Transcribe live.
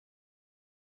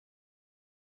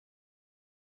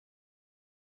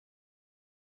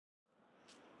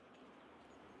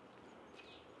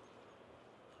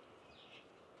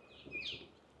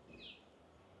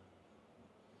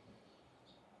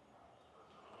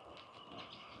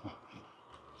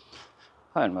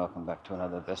Hi and welcome back to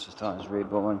another Bestestimes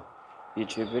Reborn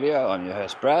YouTube video. I'm your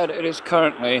host Brad. It is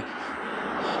currently,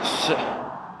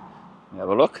 have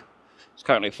a look, it's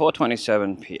currently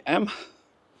 4:27 PM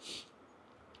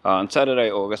on Saturday,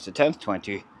 August the 10th,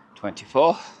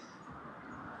 2024.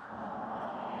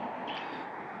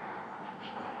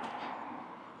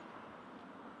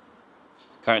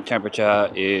 Current temperature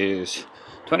is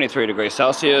 23 degrees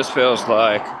Celsius, feels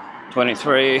like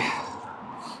 23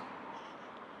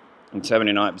 and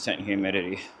 79%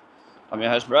 humidity. I'm your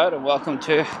host Brad and welcome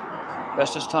to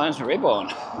Bestestimes Reborn.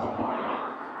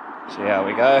 See how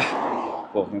we go,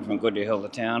 walking from Goodyear Hill to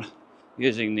town,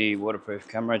 using the waterproof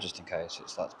camera just in case it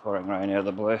starts pouring rain out of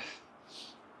the blue,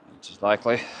 which is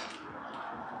likely.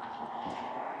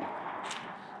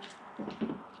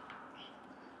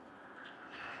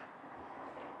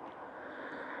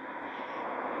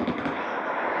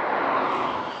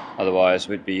 Otherwise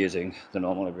we'd be using the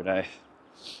normal everyday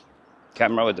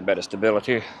camera with the better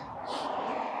stability,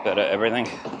 better everything.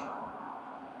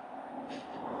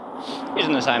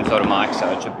 Using the same sort of mic,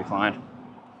 so it should be fine.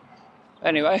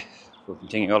 Anyway, we'll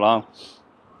continue along,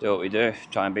 do what we do,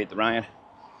 try and beat the rain.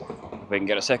 If we can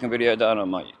get a second video done, I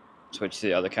might switch to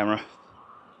the other camera.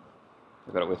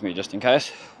 I've got it with me just in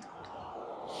case.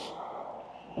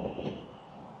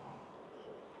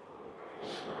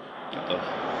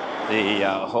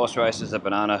 The horse races, the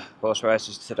banana horse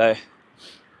races today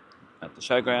at the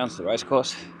showgrounds, the race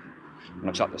course. I'm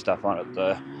going to chuck the stuff on at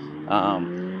the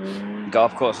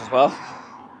golf course as well.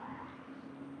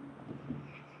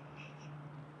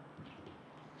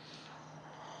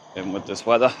 And with this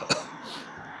weather,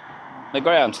 the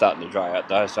ground's starting to dry out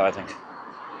though, so I think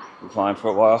we'll be fine for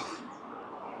a while.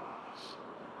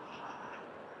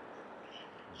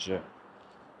 There's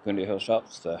Goodyear Hill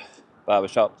shops, the barber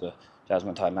shop, the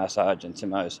Jasmine Thai massage, and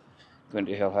Timo's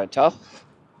Goodyear Hill Hotel.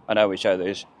 I know we show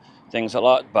these things a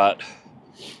lot, but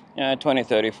 20,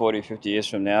 30, 40, 50 years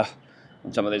from now,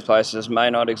 and some of these places may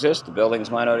not exist, the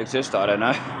buildings may not exist, I don't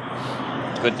know.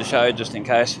 It's good to show just in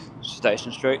case.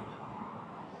 Station Street.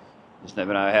 Just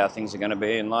never know how things are going to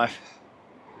be in life.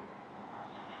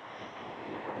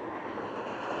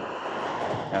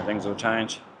 How things will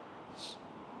change.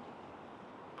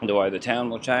 The way the town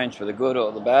will change for the good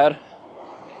or the bad.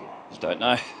 Just don't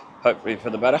know. Hopefully for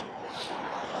the better.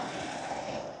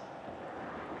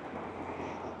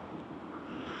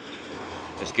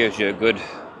 Just gives you a good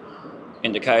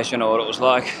indication of what it was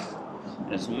like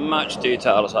in as much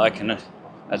detail as I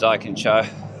can show.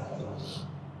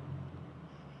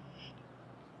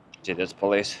 See, there's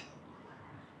police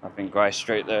up in Grace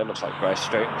Street there. Looks like Grace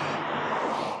Street.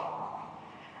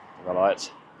 The lights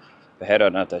ahead. I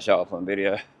don't know if they show up on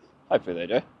video. Hopefully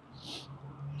they do.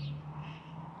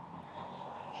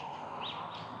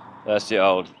 That's the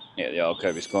old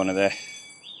Kirby's corner there,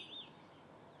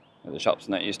 where the shops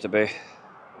and that used to be.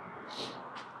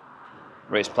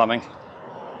 Reese Plumbing.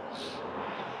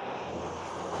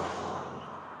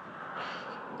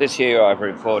 This year I've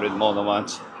reported more than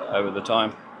once over the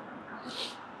time.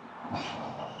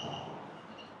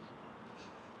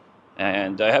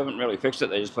 And they haven't really fixed it,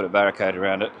 they just put a barricade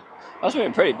around it. It must have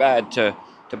been pretty bad to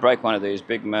break one of these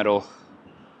big metal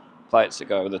plates that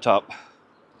go over the top.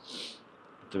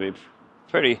 To be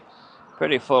pretty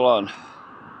full on.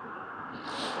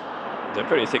 They're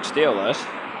pretty thick steel, those.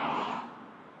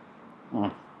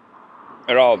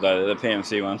 They're old though, they're the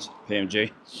PMC ones,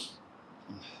 PMG.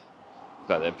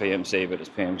 Got their PMC, but it's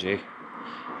PMG.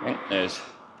 And there's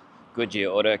Goodyear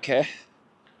Auto Care,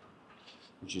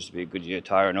 which used to be Goodyear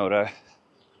Tire and Auto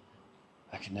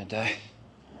back in the day.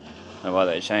 I don't know why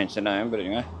they changed the name, but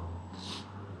anyway.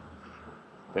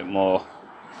 A bit more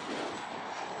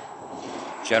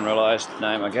generalised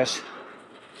name, I guess.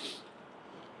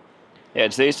 Yeah,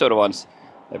 it's these sort of ones.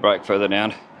 They break further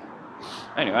down.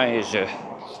 Anyway, here's your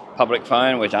public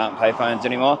phone, which aren't pay phones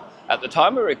anymore. At the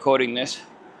time of recording this,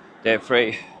 they're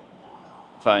free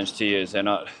phones to use. They're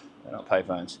not pay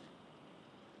phones.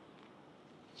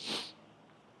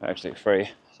 They're actually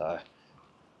free, so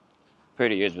free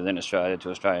to use within Australia to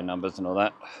Australian numbers and all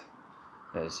that.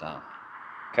 There's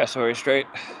Castlereagh Street.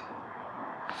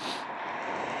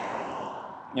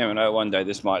 You never know, one day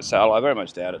this might sell. I very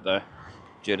much doubt it though,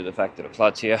 due to the fact that it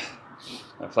floods here.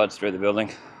 It floods through the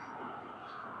building.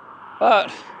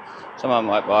 But someone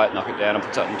might buy it, knock it down and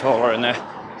put something taller in there,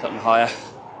 something higher.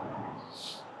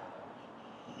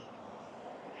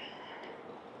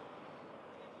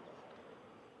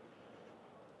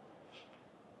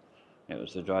 It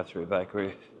was the drive-through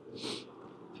bakery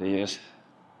for years.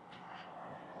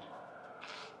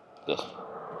 Ugh.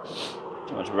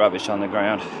 Too much rubbish on the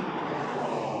ground.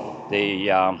 The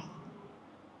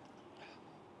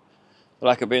The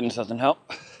lack of bins doesn't help.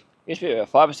 Used to be about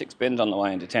 5 or 6 bins on the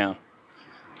way into town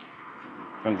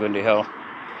from Gundy Hill.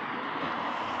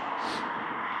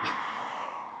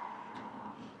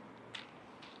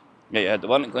 Yeah, you had the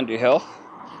one at Gundy Hill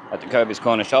at the Kobe's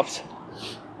Corner shops.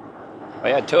 We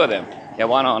had 2 of them. Yeah,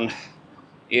 one on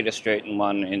Edith Street and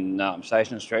one in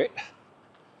Station Street.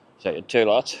 So you had 2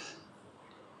 lots.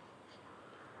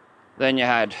 Then you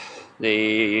had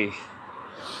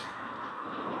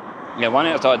one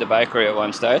outside the bakery at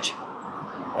one stage,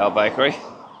 our bakery.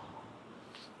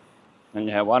 And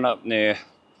you had one up near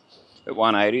at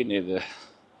 180 near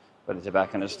where the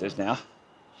tobacconist is now,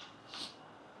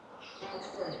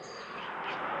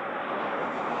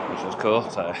 which was cool.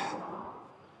 So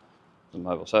the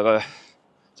mobile servo.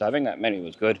 So having that many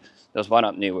was good. There was one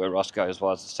up near where Roscoe's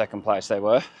was, the second place they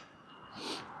were.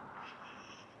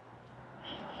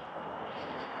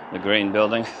 The green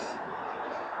building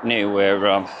near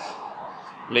where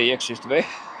Lee X used to be.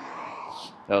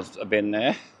 There was a bin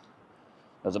there.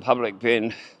 There's a public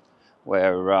bin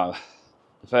where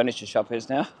the furniture shop is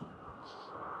now.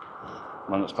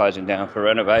 One that's closing down for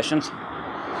renovations.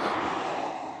 I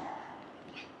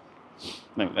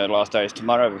think their last day is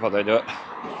tomorrow before they do it,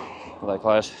 before they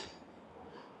close.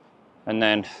 And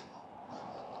then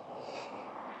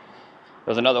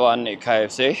there's another one near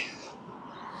KFC.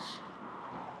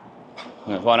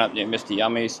 And there's one up near Mr.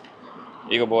 Yummy's,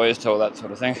 Eagle Boys, all that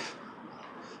sort of thing.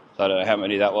 So I don't know how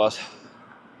many that was.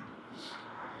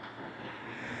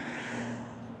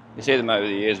 You see them over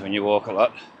the years when you walk a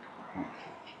lot.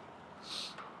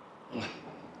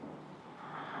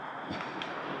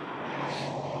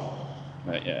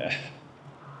 But yeah,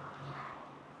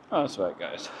 oh, that's where it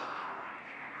goes,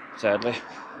 sadly.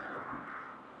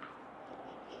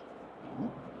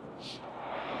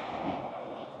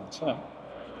 So.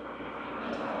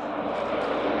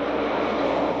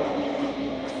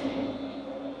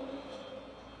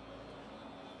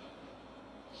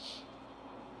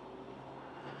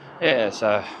 Yeah,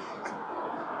 so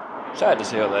sad to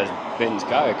see all those bins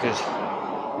go, because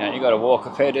you got to walk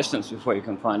a fair distance before you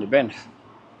can find a bin.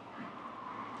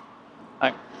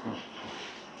 Like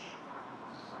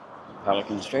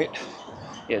Pelican Street.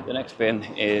 Yeah, the next bin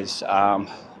is so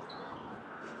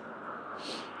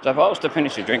if I was to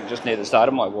finish a drink just near the start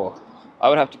of my walk, I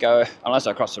would have to go, unless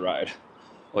I cross the road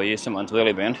or use someone's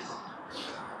wheelie bin,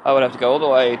 I would have to go all the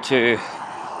way to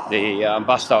the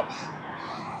bus stop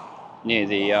near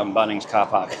the Bunnings car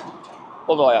park,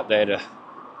 all the way up there to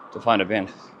find a bin.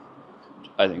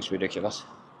 I think it's ridiculous.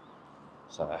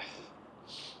 So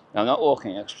I'm not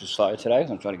walking extra slow today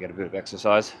because I'm trying to get a bit of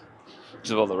exercise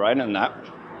because of all the rain and that.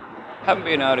 Haven't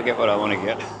been able to get what I want to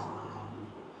get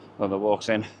on the walks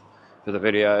in for the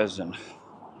videos and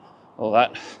all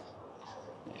that.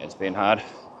 Yeah, it's been hard.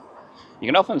 You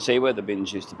can often see where the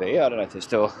bins used to be. I don't know if they've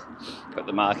still got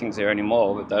the markings there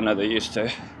anymore, but I know they used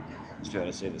to. Just be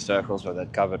able to see the circles where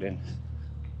they'd covered in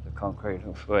the concrete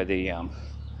of where the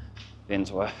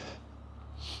bins were.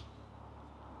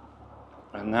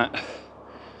 And that,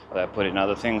 they put in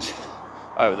other things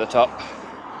over the top,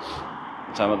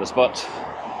 some of the spots.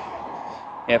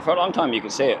 Yeah, for a long time you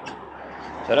could see it.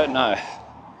 So I don't know.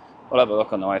 We'll have a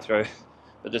look on the way through.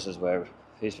 But this is where there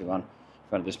used to be one in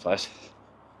front of this place.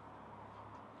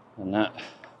 And that,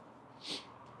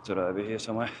 sort of over here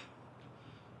somewhere,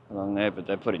 along there, but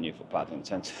they put in new footpath in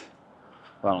sense.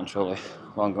 Well and truly,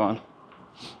 long gone.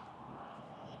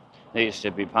 There used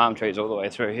to be palm trees all the way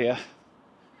through here,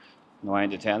 on the way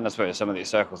into town. That's where some of these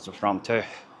circles are from too.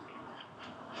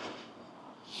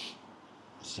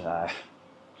 So,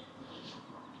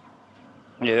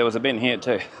 yeah, there was a bin here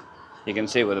too. You can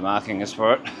see where the marking is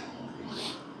for it.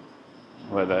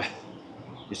 Where there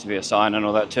used to be a sign and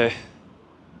all that too.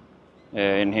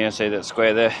 Yeah, in here, see that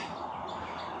square there?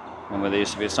 And where there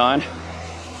used to be a sign.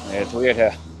 Yeah, it's weird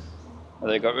how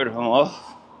they got rid of them all.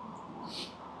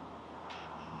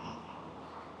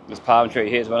 This palm tree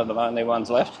here is one of the only ones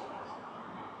left.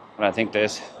 And I think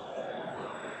there's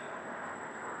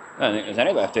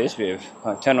any left. There used to be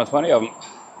like 10 or 20 of them.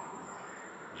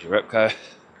 There's Repco.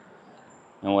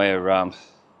 And where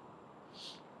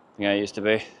used to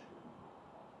be.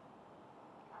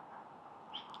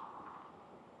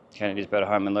 Kennedy's Better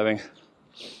Home and Living.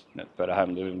 That's Better Home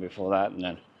and Living before that, and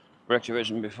then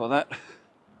Recreation before that.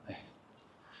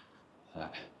 So, it'd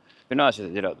be nice if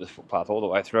they did up this footpath all the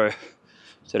way through,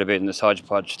 instead of being this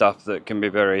hodgepodge stuff that can be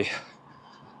very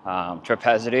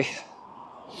trapezoity.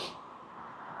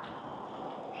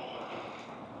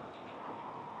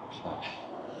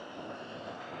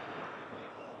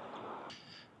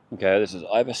 Okay, this is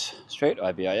Ibis Street,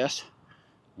 IBIS.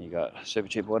 You got Super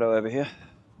Cheap Auto over here.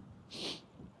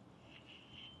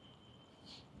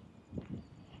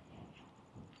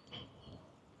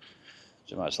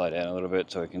 Just might slow down a little bit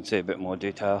so we can see a bit more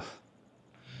detail.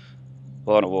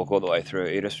 We're going to walk all the way through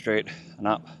Edith Street and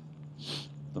up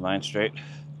the main street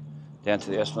down to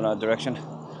the Esplanade direction.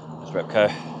 There's Repco.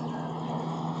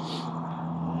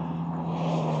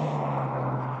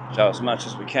 Show as much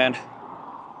as we can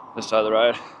this side of the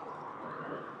road.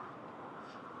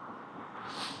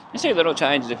 You see little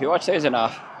changes. If you watch these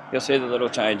enough, you'll see the little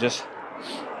changes.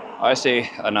 I see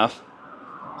enough.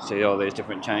 See all these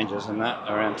different changes and that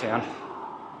around town.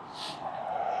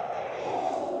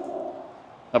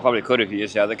 I probably could have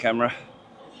used the other camera.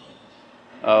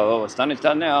 Oh, well, it's done. It's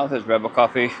done now. There's Rebel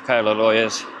Coffee, Kayla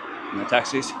Lawyers, and the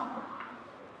taxis,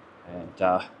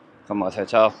 and Commonwealth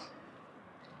Hotel,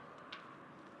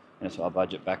 Innisfail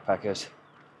Budget Backpackers,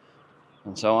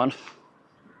 and so on.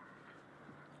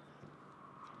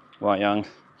 White Young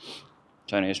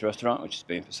Chinese restaurant, which has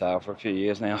been for sale for a few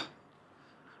years now.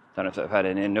 Don't know if they've had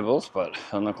any nibbles, but it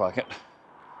doesn't look like it.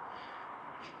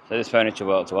 So this Furniture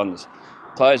World's one that's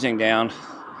closing down,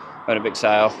 had a big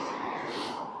sale,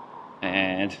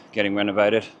 and getting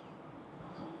renovated.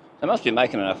 They must be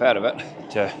making enough out of it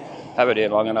to have it here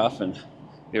long enough and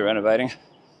be renovating.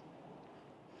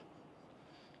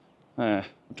 We'll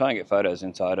try and get photos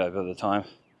inside over the time,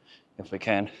 if we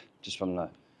can, just from the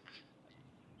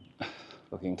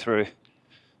looking through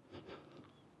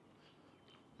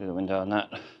the window and that.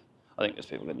 I think there's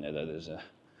people in there though. There's a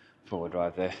four-wheel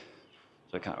drive there,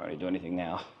 so I can't really do anything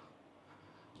now.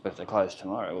 But if they're closed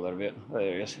tomorrow, well, that'll be it. There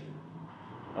he is.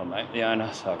 I'll make the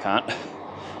owner, so I can't.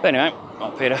 But anyway,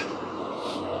 I'm Peter.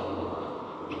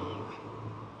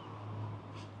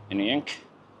 In the Ink,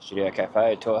 Studio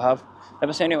Cafe, Tour Hub.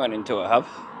 Never seen anyone in Tour Hub,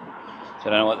 so I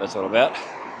don't know what that's all about.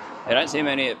 I don't see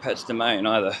many at Pets Domain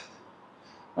either.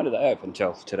 When did they open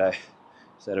till today?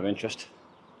 Is that of interest?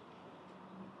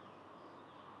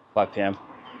 5 PM.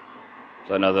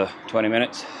 So another 20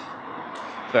 minutes.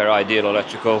 Very ideal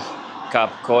electrical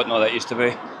carpet court and all that used to be.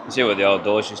 You can see where the old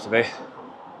doors used to be.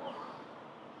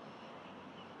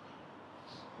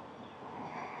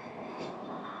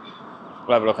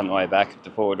 We'll have a look on the way back. If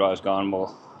the four-wheel drive's gone,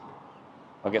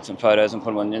 I'll get some photos and put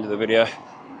them on the end of the video.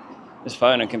 This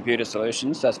phone and computer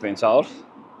solutions, that's been sold.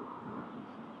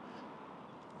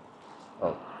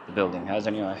 Well, the building has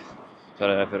anyway. So I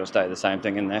don't know if it'll stay the same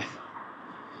thing in there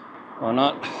or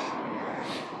not.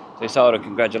 So you sold it,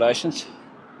 congratulations.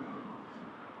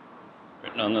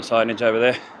 Written on the signage over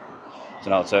there. It's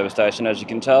an old service station, as you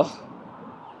can tell.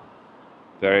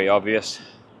 Very obvious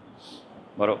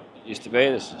what it used to be.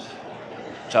 This is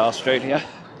Charles Street here.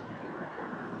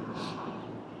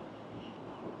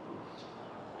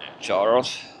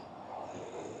 Charles.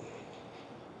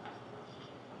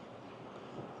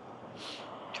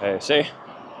 KFC.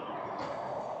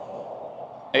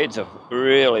 Needs a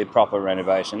really proper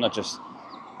renovation, not just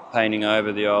painting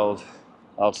over the old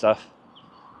stuff,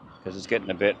 because it's getting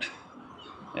a bit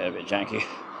janky.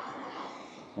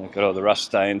 Look at all the rust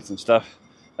stains and stuff.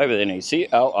 Over there needs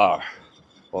CLR,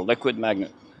 or liquid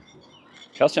magnet,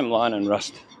 calcium line and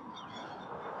rust.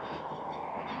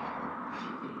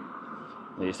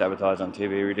 They used to advertise on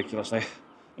TV ridiculously. You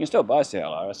can still buy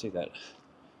CLR, I see that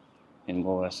in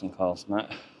Woolworths and Coles and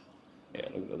that. Yeah,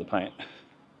 look at all the paint.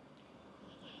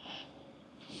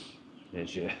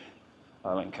 There's your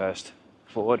Island Coast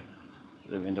Ford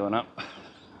they've been doing up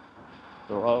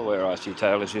for a while, where IC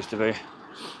Taylors used to be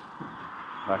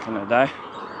back in the day.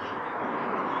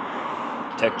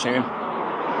 Tech Tune.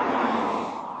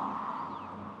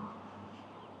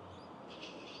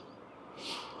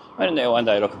 I went in there one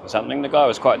day looking for something. The guy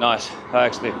was quite nice. I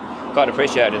actually quite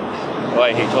appreciated the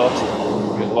way he talked.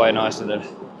 He was way nicer than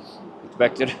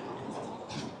expected.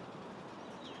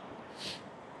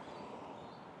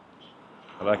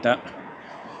 I like that.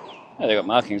 Yeah, they got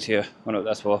markings here. I wonder what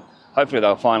that's for. Hopefully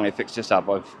they'll finally fix this up.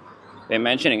 I've been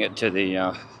mentioning it to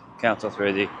the council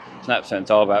through the Snaps and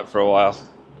Tollback for a while.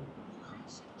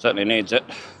 Certainly needs it.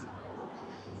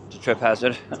 It's a trip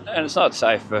hazard, and it's not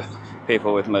safe for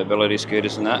people with mobility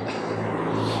scooters and that.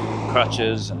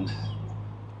 Crutches and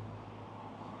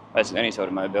basically any sort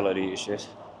of mobility issues.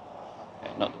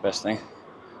 Yeah, not the best thing.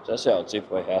 So that's the old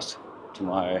Superway house to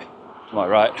my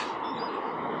right.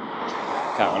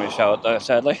 Can't really show it though,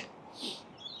 sadly.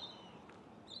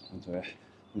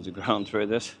 Things are growing through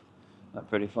this. Not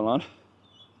pretty full on.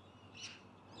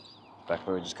 Back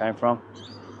where we just came from.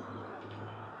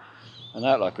 And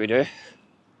that, like we do.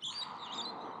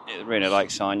 Yeah, the Reno Lake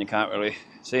sign you can't really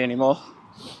see anymore.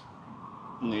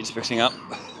 Needs fixing up.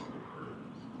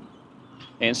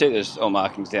 You can see there's all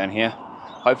markings down here.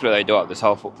 Hopefully they do up this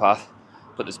whole footpath.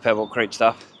 Put this Pebblecrete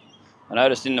stuff. I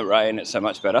noticed in the rain it's so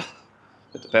much better.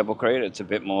 With the Pebblecrete it's a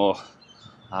bit more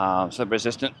slip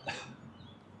resistant.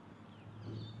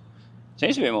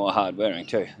 Seems to be more hard wearing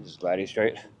too. This is Glady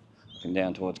Street, looking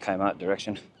down towards Kmart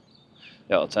direction,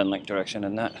 the old Sunlink direction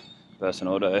and that. Burson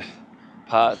Auto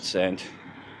Parts and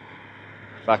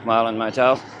Buckmarlin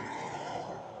Motel.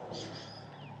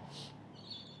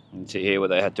 You can see here where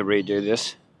they had to redo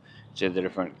this. See the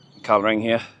different colouring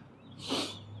here.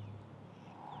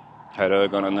 Had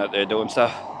Ergon and that they're doing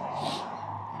stuff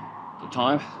at the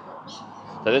time.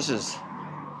 So this is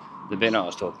the bin I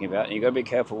was talking about. And you've got to be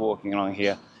careful walking along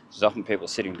here. There's often people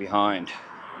sitting behind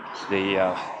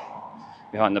the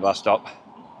bus stop.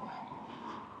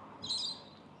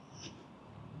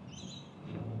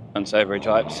 Unsavoury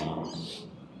types,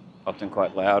 often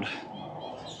quite loud.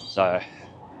 So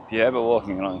if you're ever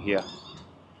walking along here,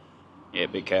 yeah,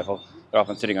 be careful. They're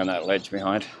often sitting on that ledge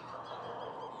behind.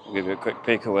 I'll give you a quick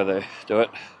peek of where they do it,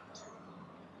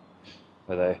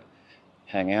 where they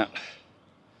hang out.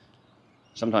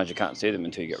 Sometimes you can't see them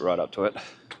until you get right up to it.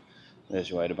 There's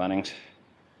your way to Bunnings.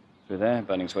 Through there,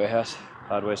 Bunnings Warehouse,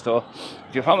 hardware store.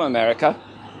 If you're from America,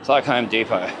 it's like Home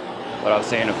Depot. What I've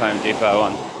seen of Home Depot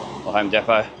or Home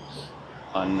Depot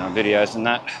on videos and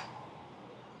that.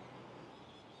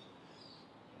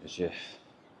 There's your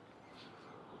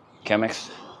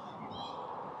Chemex.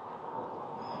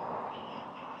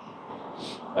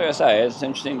 Like I say, it's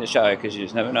interesting to show because you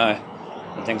just never know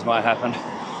when things might happen.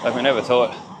 Like we never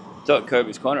thought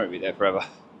Kirby's Corner would be there forever,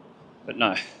 but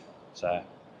no. So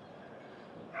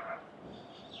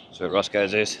that's where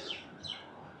Roscoe's is.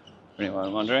 For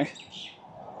anyone wondering,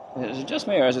 is it just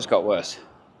me or has this got worse?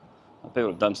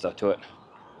 People have done stuff to it.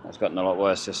 It's gotten a lot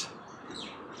worse. Just,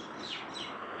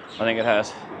 I think it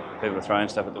has. People are throwing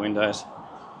stuff at the windows.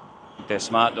 They're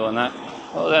smart doing that.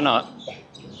 Well, they're not.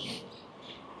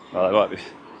 Well, they might be.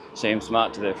 Seem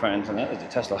smart to their friends, and that is a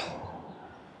Tesla.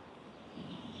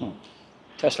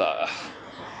 Tesla.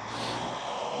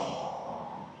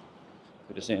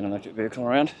 Good to see an electric vehicle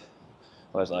around.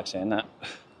 Always like seeing that.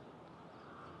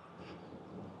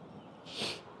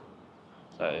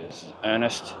 So this is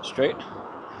Ernest Street.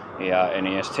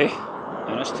 E-R-N-E-S-T.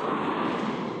 Ernest.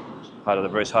 Part of the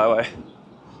Bruce Highway.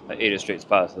 Edith Street's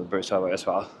part of the Bruce Highway as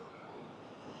well.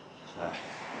 So,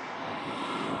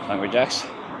 Hungry Jack's.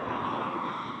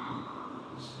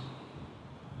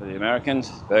 For the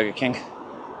Americans, Burger King.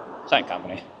 Same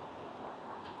company.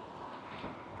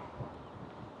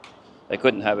 They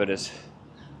couldn't have it as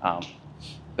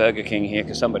Burger King here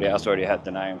because somebody else already had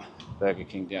the name Burger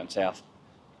King down south.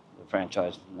 The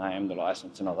franchise name, the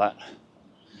license and all that.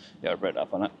 Yeah, I've read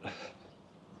up on it.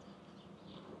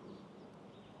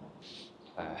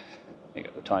 You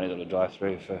got the tiny little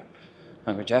drive-through for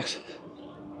Hungry Jack's,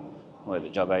 where the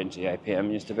job agency APM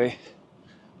used to be,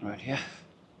 right here.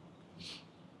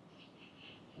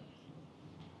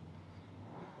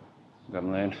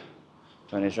 Gumloon,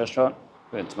 Tony's Restaurant,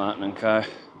 Vince Martin and Co.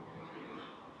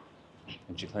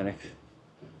 Vinci Clinic,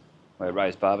 where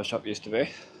Ray's Barbershop used to be. You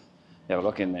have a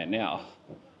look in there now.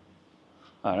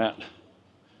 Alright,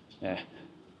 yeah.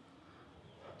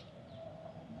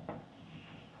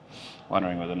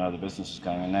 Wondering whether another business is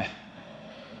going in there,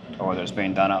 or whether it's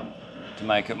been done up to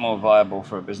make it more viable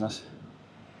for a business.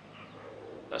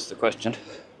 That's the question.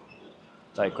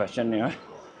 It's a question anyway.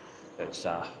 It's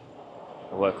a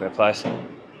workwear place.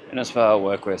 Innisfail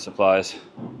Workwear Supplies.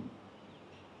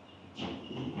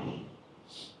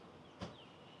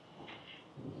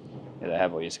 Yeah, they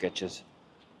have all your sketches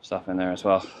stuff in there as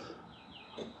well.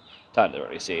 It's hard to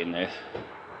really see in there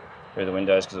through the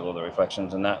windows because of all the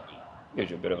reflections and that. Gives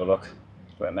you a bit of a look.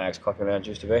 It's where Mag's Coffee Lounge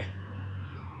used to be.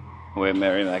 Where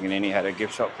Mary Maganini had a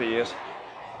gift shop for years.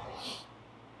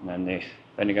 And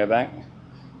then you go back,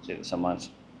 see that someone's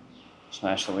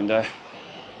smashed the window.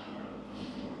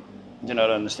 Do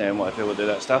not understand why people do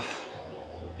that stuff.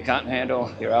 If you can't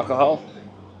handle your alcohol,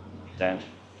 then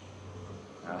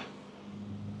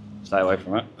stay away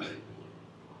from it.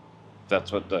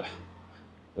 That's what the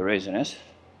reason is.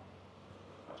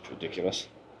 It's ridiculous.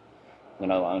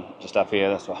 Another one just up here,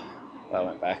 that's why I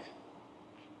went back.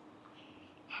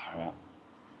 Alright.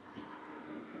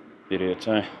 Idiot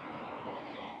too. I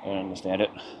don't understand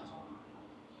it.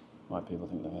 Why people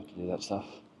think they have to do that stuff.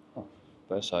 Oh,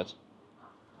 both sides.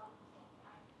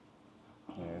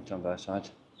 Yeah, it's on both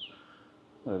sides.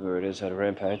 Whoever it is had a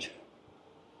rampage.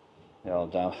 The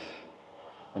old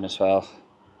Innisfail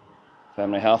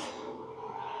Family Health.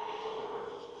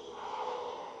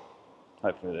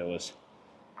 Hopefully there was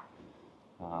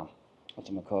what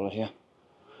do I call it here?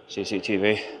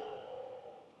 CCTV.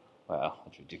 Wow,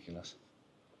 that's ridiculous.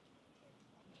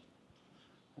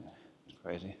 Yeah, it's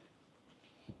crazy.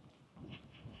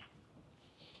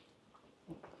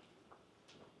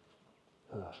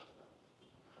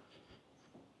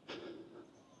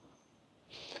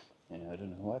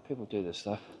 people do this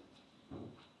stuff.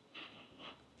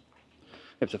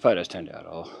 If the photos turned out,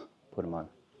 I'll put them on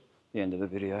the end of the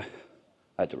video.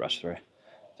 I had to rush through.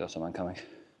 There was someone coming.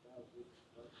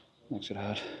 Makes it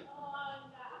hard.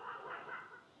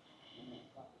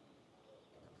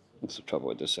 That's the trouble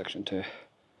with this section too.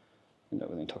 End up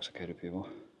with intoxicated people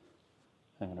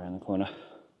hanging around the corner.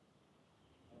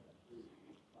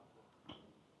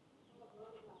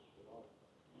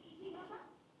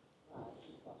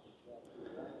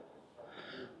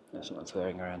 There's someone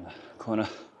flaring around the corner.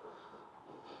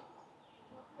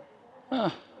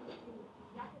 Ah,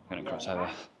 gonna cross over,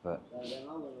 but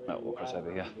no, we'll cross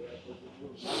over here.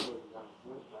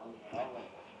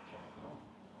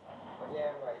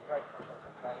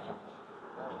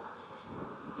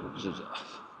 This is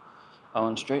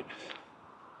Owen Street.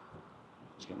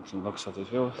 Just getting some looks at these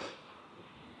people.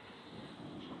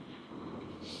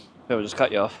 People just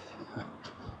cut you off.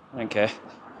 I don't care.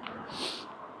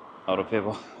 Older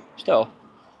people. Still,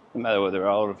 no matter whether they're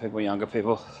older people, younger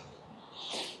people,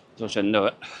 still shouldn't do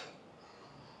it.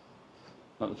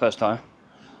 Not the first time.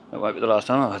 It won't be the last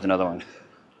time. I had another one.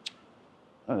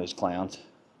 Oh, these clowns.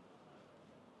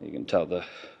 You can tell a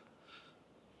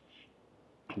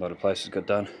lot of places got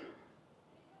done.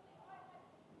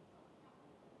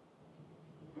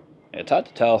 Yeah, it's hard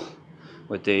to tell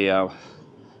with the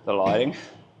lighting.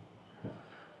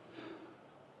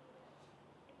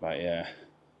 But yeah,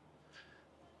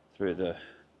 through the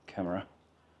camera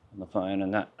on the phone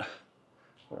and that,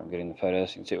 where I'm getting the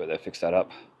photos, you can see where they fixed that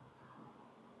up.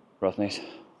 Rothney's.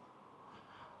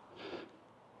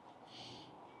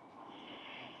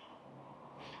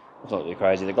 Absolutely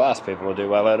crazy. The glass people will do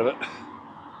well out of it.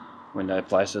 Window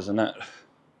places and that.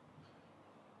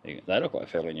 They look like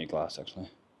fairly new glass actually.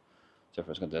 Except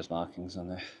for it's got those markings on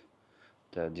there.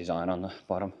 The design on the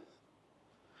bottom.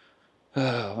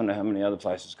 I wonder how many other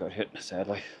places got hit,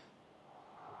 sadly.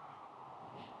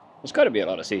 There's got to be a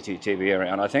lot of CCTV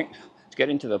around, I think. It's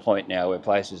getting to the point now where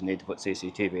places need to put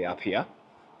CCTV up here,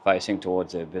 facing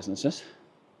towards their businesses,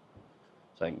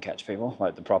 so they can catch people,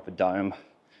 like the proper dome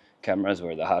cameras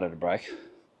where they're harder to break.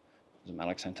 There's a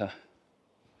Malek Centre.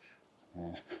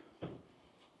 Yeah.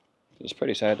 It's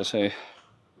pretty sad to see.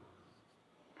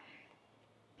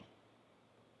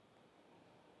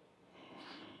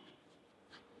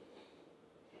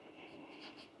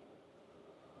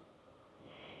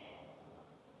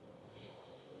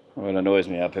 What annoys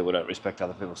me how people don't respect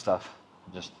other people's stuff.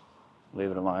 Just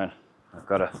leave it alone.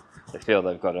 They feel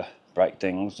they've got to break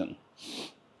things and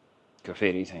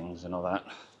graffiti things and all that.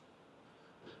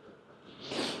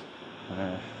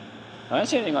 I don't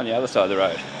see anything on the other side of the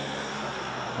road.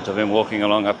 Since I've been walking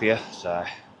along up here, so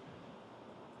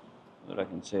that I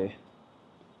can see.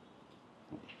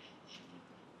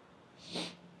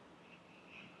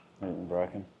 Anything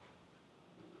broken.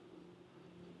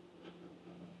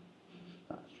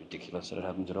 Oh, it's ridiculous that it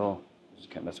happens at all. It's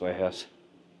Chemist Warehouse.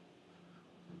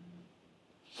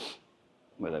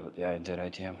 Where they put the ANZ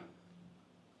ATM.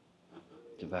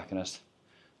 Tobacconist.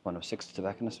 One of 6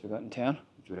 tobacconists we've got in town,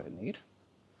 which we don't need.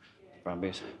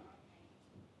 Brumbies.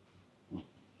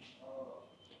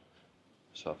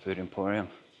 Soft food emporium.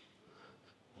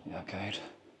 The arcade.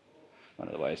 One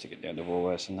of the ways to get down to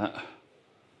Woolworths and that.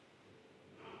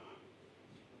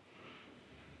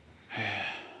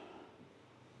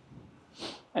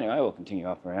 Anyway, we'll continue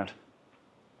up around.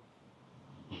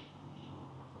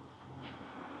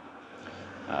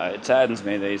 It saddens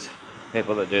me, these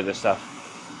people that do this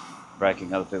stuff,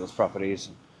 breaking other people's properties.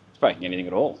 It's breaking anything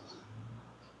at all.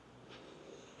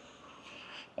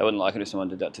 I wouldn't like it if someone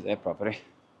did that to their property.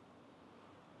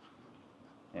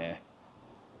 Yeah.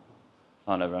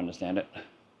 I'll never understand it.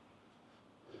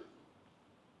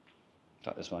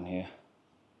 Like this one here.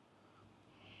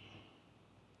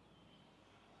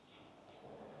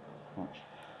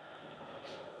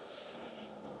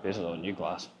 There's a little new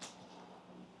glass.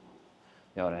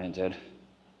 The old ANZ.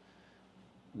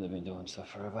 They've been doing stuff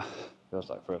forever. Feels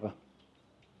like forever.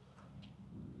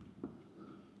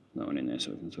 No one in there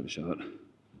so we can sort of show it.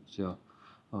 It's the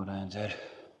old ANZ. Yeah,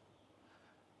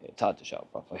 it's hard to show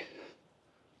it properly.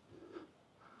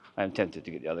 I'm tempted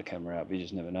to get the other camera out, but you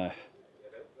just never know.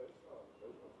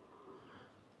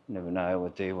 Never know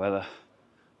what the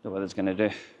weather's going to do.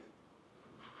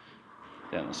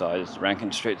 Down the side is the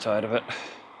Rankin Street side of it.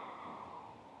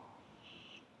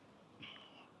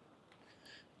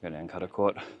 Go down Cutter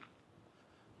Court.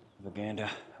 Have a gander,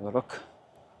 have a look.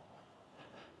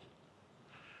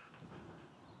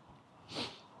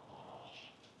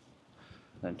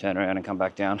 Then turn around and come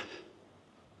back down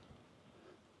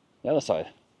the other side.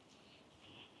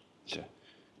 It's a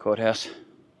courthouse.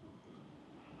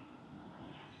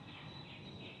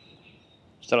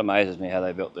 Still amazes me how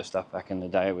they built this stuff back in the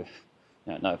day with,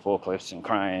 you know, no forklifts and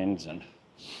cranes and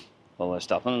all this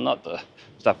stuff, and not the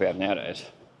stuff we have nowadays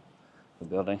for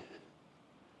building.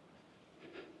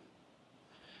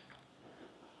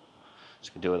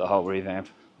 Just could do with a whole revamp,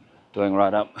 doing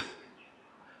right up,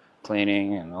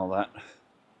 cleaning and all that.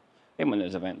 Even when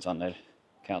there's events on there,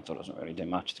 council doesn't really do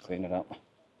much to clean it up.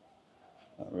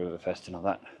 Riverfest and all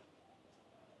that.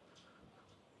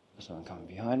 There's someone coming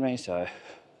behind me, so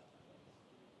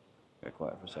go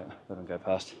quiet for a second. Let them go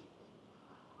past.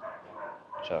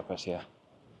 Show across here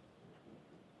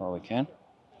while we can.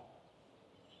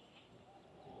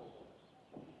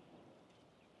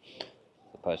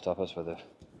 The post office where they've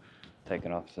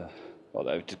taken off the, well,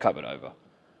 they've just covered over,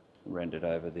 rendered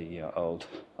over the old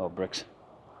bricks.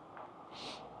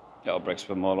 The old bricks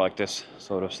were more like this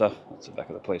sort of stuff. That's the back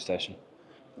of the police station,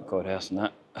 the courthouse and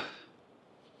that.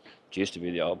 It used to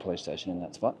be the old police station in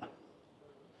that spot.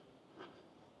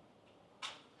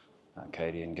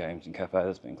 Arcadian games and cafe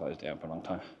that's been closed down for a long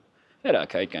time. They had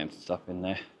arcade games and stuff in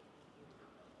there.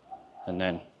 And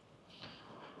then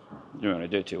didn't really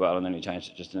do too well, and then he changed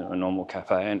it just into a normal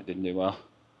cafe and it didn't do well.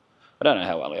 I don't know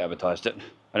how well he advertised it.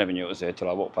 I never knew it was there till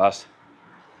I walked past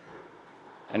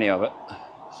any of it.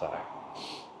 So I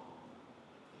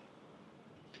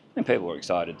think people were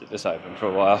excited that this opened for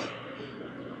a while.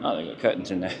 Oh, they've got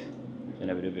curtains in there. They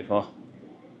never did before.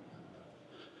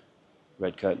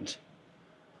 Red curtains.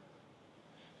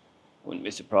 Wouldn't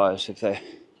be surprised if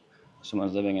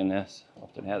someone's living in there.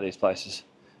 Often how these places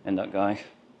end up going,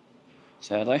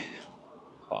 sadly.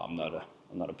 Oh, I'm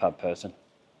not a pub person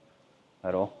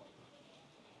at all.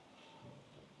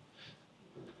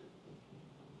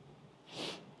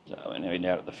 So we're nearly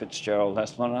out at the Fitzgerald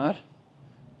Esplanade.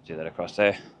 See that across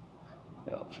there?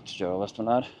 The old Fitzgerald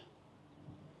Esplanade.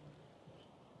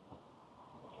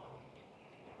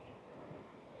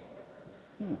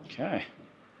 Okay.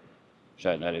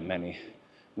 Showed that in many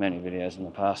videos in the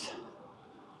past.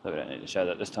 So we don't need to show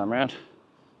that this time around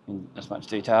in as much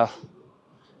detail.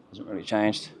 Hasn't really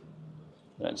changed.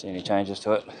 I don't see any changes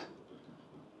to it.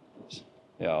 It's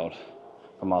the old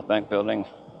Commonwealth Bank building.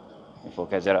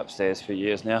 4KZ upstairs for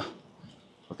years now.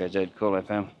 4KZ Cool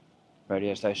FM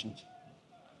radio stations.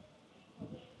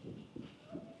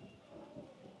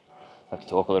 I have to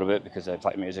talk a little bit because they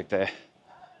play music there.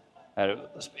 I had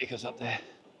the speakers up there,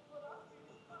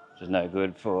 which is no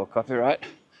good for copyright.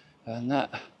 And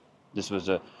this was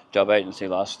a job agency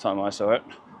last time I saw it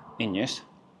in use.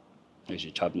 There's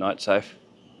your Chubb Night Safe.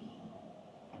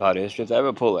 But if they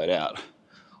ever pull that out,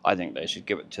 I think they should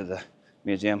give it to the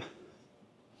museum,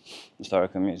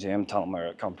 historical museum, tell them where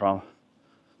it come from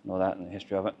and all that and the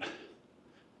history of it.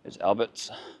 It's Albert's.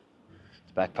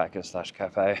 It's a backpacker /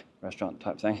 cafe, restaurant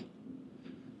type thing.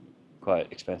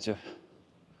 Quite expensive.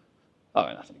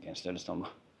 Oh, nothing against it. It's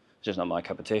just not my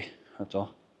cup of tea. That's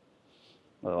all.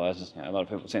 Otherwise, a lot of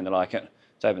people seem to like it.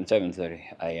 It's open 7:30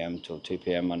 a.m. till 2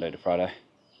 p.m. Monday to Friday.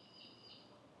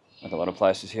 Like a lot of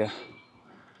places here.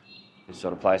 These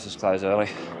sort of places close early.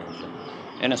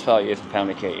 Innisfail Youth and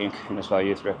Family Care Inc. Innisfail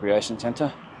Youth Recreation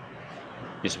Centre.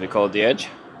 Used to be called The Edge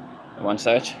at one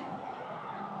stage.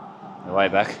 Way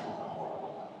back.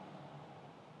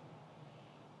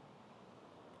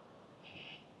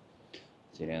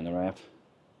 See down the ramp.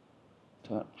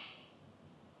 To it.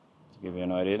 To give you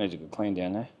an idea, it needs a good clean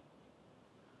down there.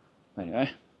 Anyway,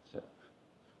 so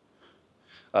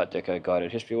Art Deco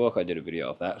guided history walk. I did a video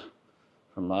of that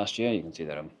from last year. You can see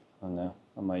that on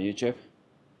my YouTube.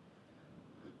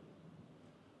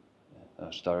 The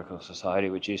Historical Society,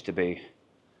 which used to be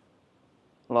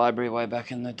a library way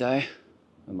back in the day.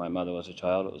 When my mother was a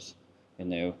child, it was in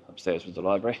there upstairs with the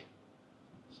library.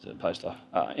 It's the post office.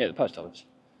 The post office.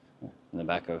 In the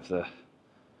back of the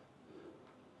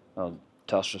old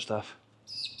Telstra stuff.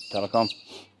 Telecom.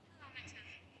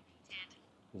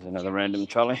 There's another random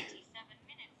trolley.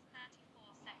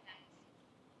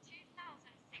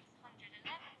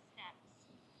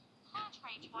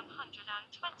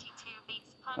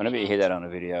 Whenever you hear that on a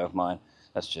video of mine,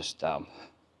 that's just the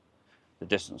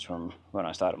distance from when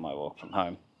I started my walk from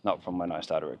home, not from when I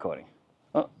started recording.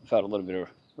 Oh, felt a little bit of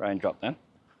raindrop then.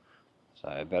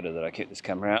 So better that I keep this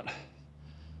camera out.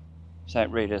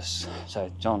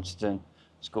 St. Johnston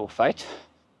School Fete,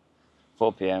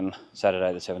 4 p.m.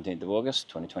 Saturday the 17th of August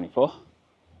 2024.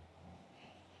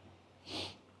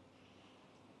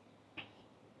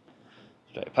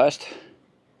 Straight post.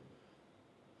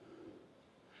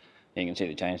 You can see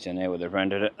the change down there where they've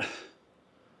rendered it.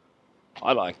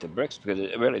 I like the bricks because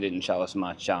it really didn't show us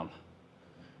much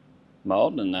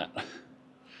mould, and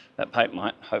that paint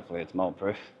might. Hopefully it's mould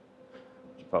proof.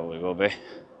 Probably will be.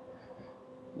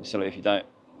 It's silly if you don't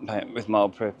paint with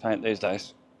mold-proof paint these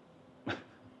days.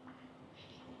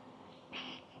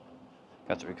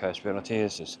 Guthrie Coast Realty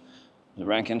is just the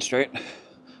Rankin Street, where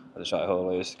the Shire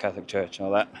Hall is, the Catholic Church and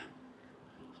all that.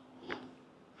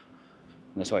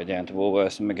 And this way down to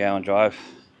Woolworths and McGowan Drive,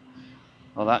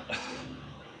 all that.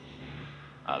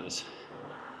 There's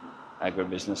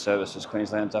Agribusiness Services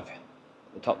Queensland's up at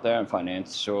the top there, and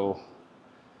Financial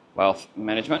Wealth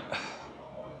Management.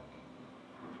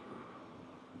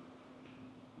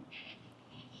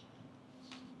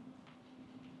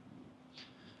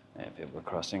 And people are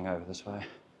crossing over this way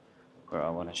where I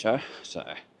want to show, so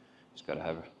just got to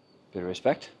have a bit of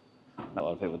respect. A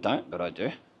lot of people don't, but I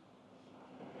do.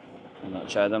 And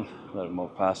not show them, let them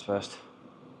walk past first.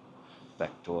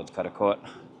 Back towards Cutter Court,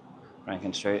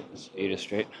 Rankin Street, it's Edith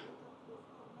Street.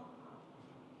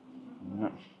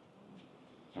 Right.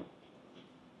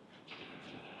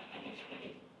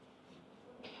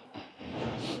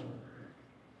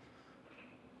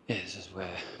 Yeah, this is where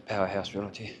Powerhouse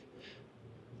Realty,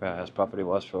 Powerhouse Property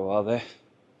was for a while there.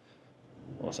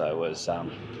 Also was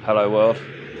Hello World.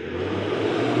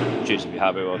 It used to be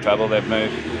Harbour World Travel. They've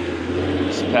moved.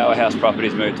 This Powerhouse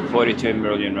Properties moved to 42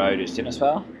 Million Road,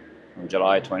 Innisfail, in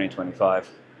July 2025.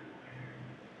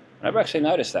 I never actually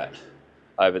noticed that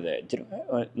over there. Did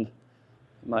I?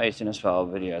 My East Innisfail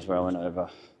videos where I went over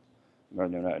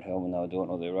Meridian Road Hill when they were doing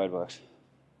all their roadworks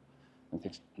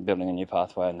and building a new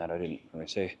pathway, and that I didn't really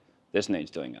see. This needs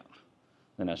doing up.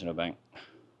 The National Bank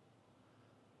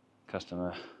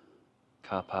customer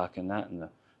car park and that, and the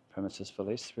premises for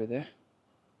lease through there.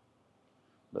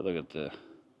 But look at the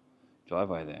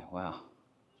driveway there. Wow.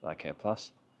 It's like Care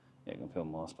Plus. Yeah, you can feel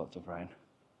more spots of rain.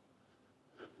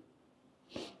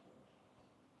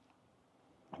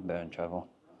 Burn Travel.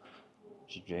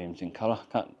 Dreams in colour.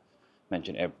 Can't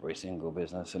mention every single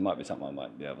business. There might be something I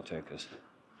might be able to, because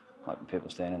might be people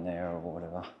standing there or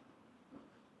whatever.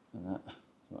 And that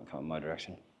might come in my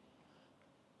direction.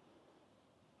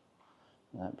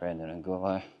 And that Brandon and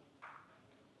Gourlay.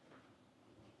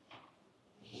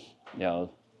 The old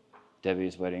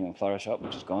Debbie's Wedding and Flower Shop,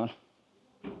 which is gone.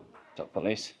 Top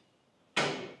Police.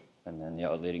 And then the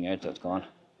old Leading Edge, that's gone.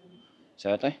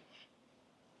 Sadly.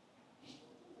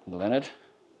 Leonard.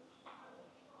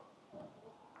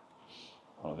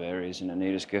 All varies in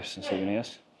Anita's Gifts and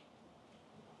Souvenirs.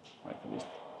 Wait for this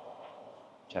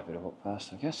chappy to walk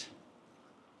past, I guess.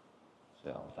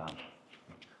 So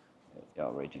the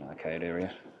old Region Arcade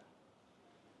area.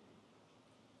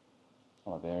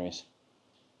 All varies.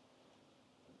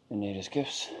 Anita's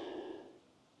Gifts.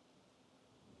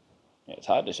 Yeah, it's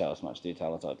hard to show as much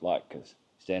detail as I'd like, because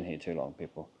stand here too long,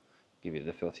 people give you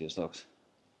the filthiest looks.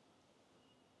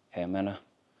 Hair Manor.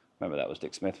 Remember that was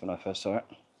Dick Smith when I first saw it.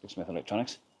 Dick Smith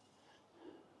Electronics.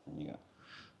 And you got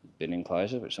bin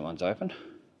enclosure, which someone's opened.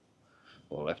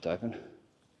 Or left open.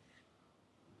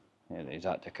 Yeah, these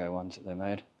Art Deco ones that they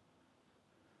made.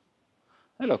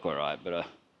 They look alright, but I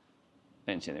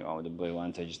didn't see anything wrong with the blue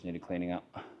ones, they just needed cleaning up.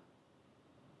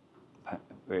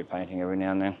 Repainting every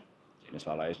now and then.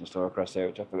 Innisfail Asian store across there,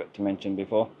 which I forgot to mention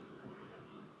before.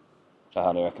 Which I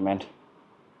highly recommend.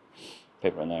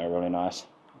 People in there are really nice.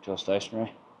 It's all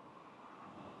stationery.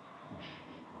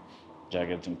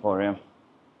 Jagged's Emporium.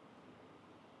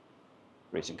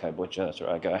 Recent Co Butcher, that's where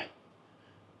I go.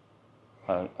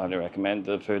 I highly recommend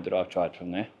the food that I've tried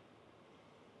from there.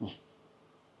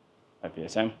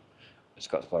 OPSM,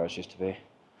 Scott's Florist used to be.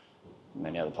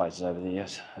 Many other places over the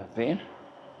years have been.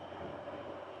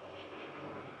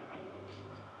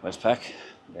 Westpac,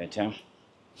 downtown.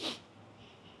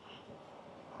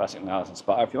 Classic Mars and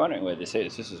Spire. If you're wondering where this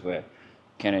is where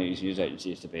Kennedy's news agency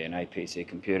used to be, and APC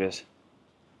Computers.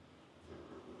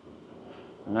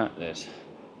 And that, there's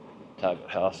Target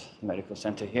Health Medical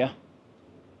Centre here.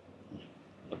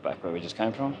 Look back where we just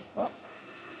came from. Oh.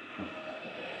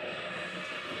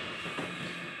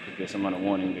 Could give someone a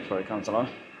warning before he comes along.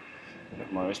 A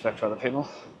bit more respect for other people.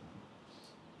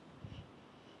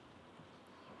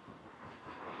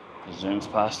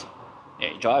 Zooms past.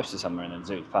 Yeah, he drives to somewhere and then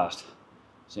zooms past.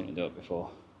 Seen him do it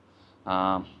before.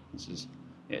 This is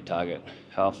Target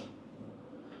Health.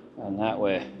 And that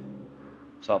where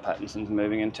Sol Pattinson's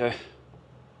moving into.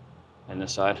 And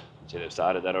this side, see they've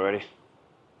started that already.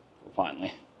 Well,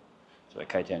 finally. That's where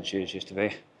K-Town Shoes used to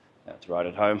be. That's Right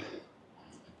at Home.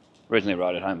 Originally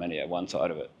Right at Home only had one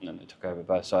side of it, and then they took over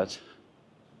both sides.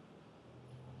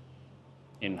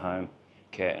 In-home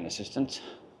care and assistance.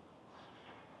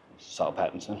 Sol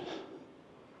Pattinson.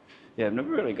 Yeah, I've never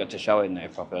really got to show it in there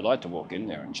properly. I'd like to walk in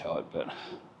there and show it, but...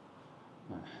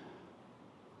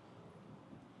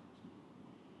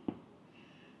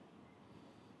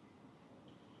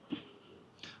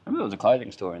 I remember there was a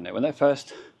clothing store in there. When they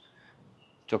first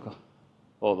took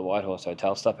all the Whitehorse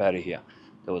Hotel stuff out of here.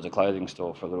 There was a clothing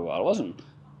store for a little while. It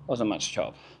wasn't much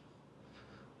shop,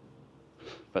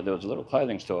 but there was a little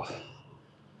clothing store. I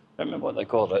don't remember what they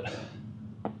called it,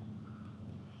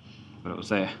 but it was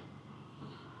there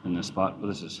in the spot. Well,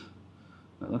 it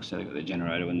looks like the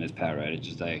generator. When there's power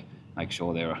outages, they make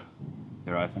sure they're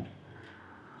open,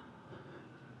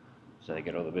 so they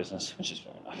get all the business, which is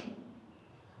fair enough.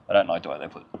 I don't like the way they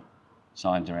put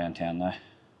signs around town though,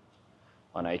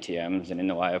 on ATMs and in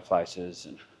the way of places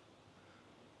and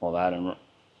all that. And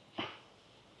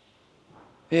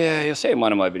yeah, you'll see in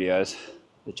one of my videos,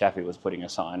 the chappie was putting a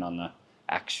sign on the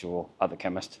actual other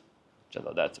chemist, which I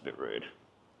thought that's a bit rude.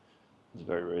 It's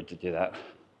very rude to do that.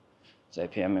 It's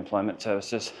APM Employment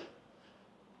Services,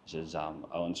 which is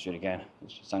Owen Street again.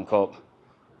 It's Suncorp,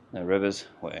 the Rivers,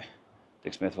 where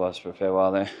Dick Smith was for a fair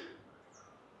while there.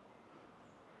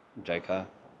 J-Car.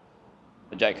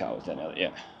 The J-Car was down there,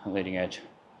 yeah, Leading Edge.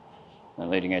 And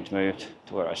Leading Edge moved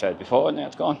to where I showed before, and now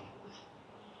it's gone.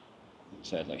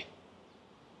 Sadly.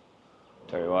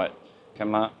 Terry White,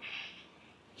 Kmart.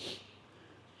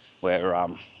 Where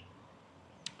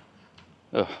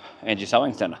Angie's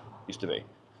Sewing Centre used to be.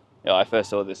 Yeah, I first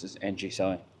saw this as Angie's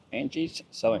Sewing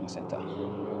Centre.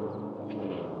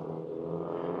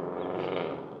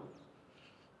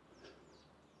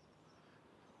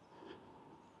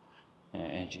 Yeah,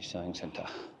 Angie's Sewing Centre.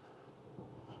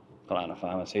 Kalana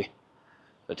Pharmacy.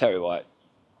 So Terry White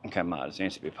and Kmart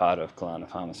seems to be part of Kalana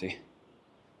Pharmacy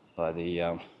by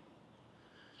the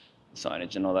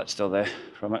signage and all that's still there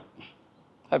from it.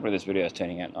 Hopefully this video is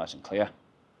turning out nice and clear.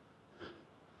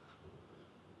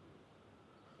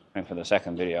 And for the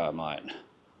second video I might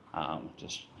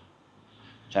just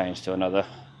change to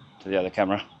the other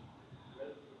camera.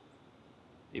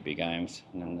 EB Games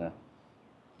and then the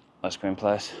ice cream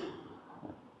place.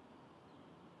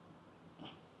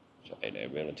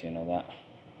 JD Realty and all that.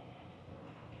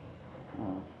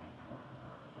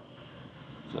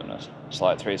 So a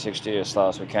slight 360 as slow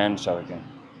as we can so we can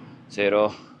see it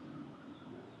all.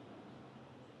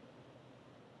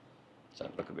 So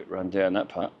look a bit run down that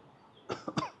part.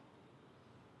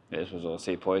 This was all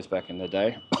Seapoys back in the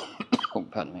day. Oh,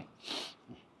 pardon me.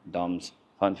 Dom's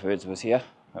Fun Foods was here.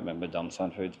 I remember Dom's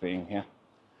Fun Foods being here.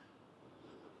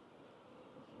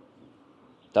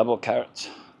 Double carrots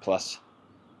plus.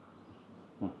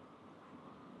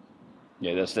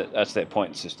 Yeah, that's their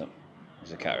point system. Is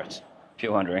the carrots. If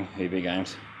you're wondering, EB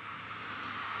Games.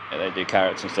 Yeah, they do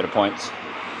carrots instead of points.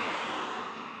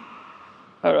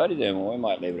 Alrighty then, well we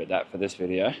might leave it at that for this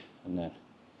video, and then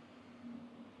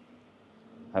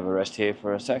have a rest here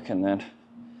for a sec, and then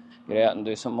get out and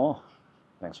do some more.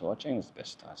 Thanks for watching. It's the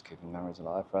best times keeping memories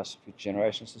alive for us future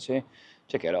generations to see.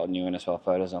 Check out old new Innisfail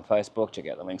photos on Facebook. Check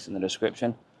out the links in the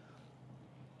description.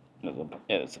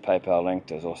 There's a PayPal link.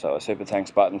 There's also a super thanks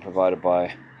button provided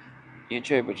by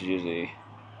YouTube, which is usually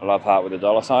a love heart with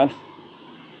a $sign.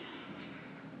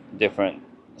 Different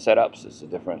setups. It's a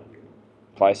different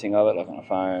placing of it, like on a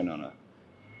phone, on a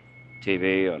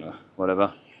TV, on a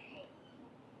whatever.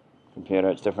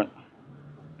 Computer, it's different.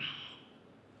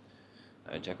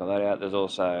 So check all that out. There's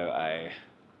also a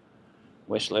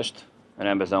wish list, an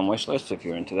Amazon wish list if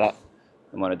you're into that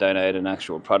and want to donate an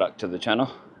actual product to the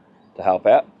channel to help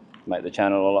out, make the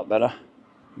channel a lot better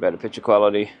picture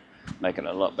quality, making it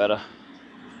a lot better.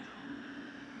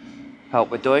 Help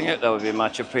with doing it, that would be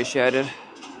much appreciated.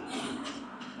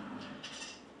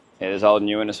 Yeah, there's old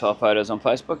new Innisfail photos on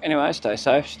Facebook. Anyway, stay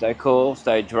safe, stay cool,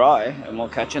 stay dry, and we'll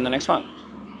catch you in the next one.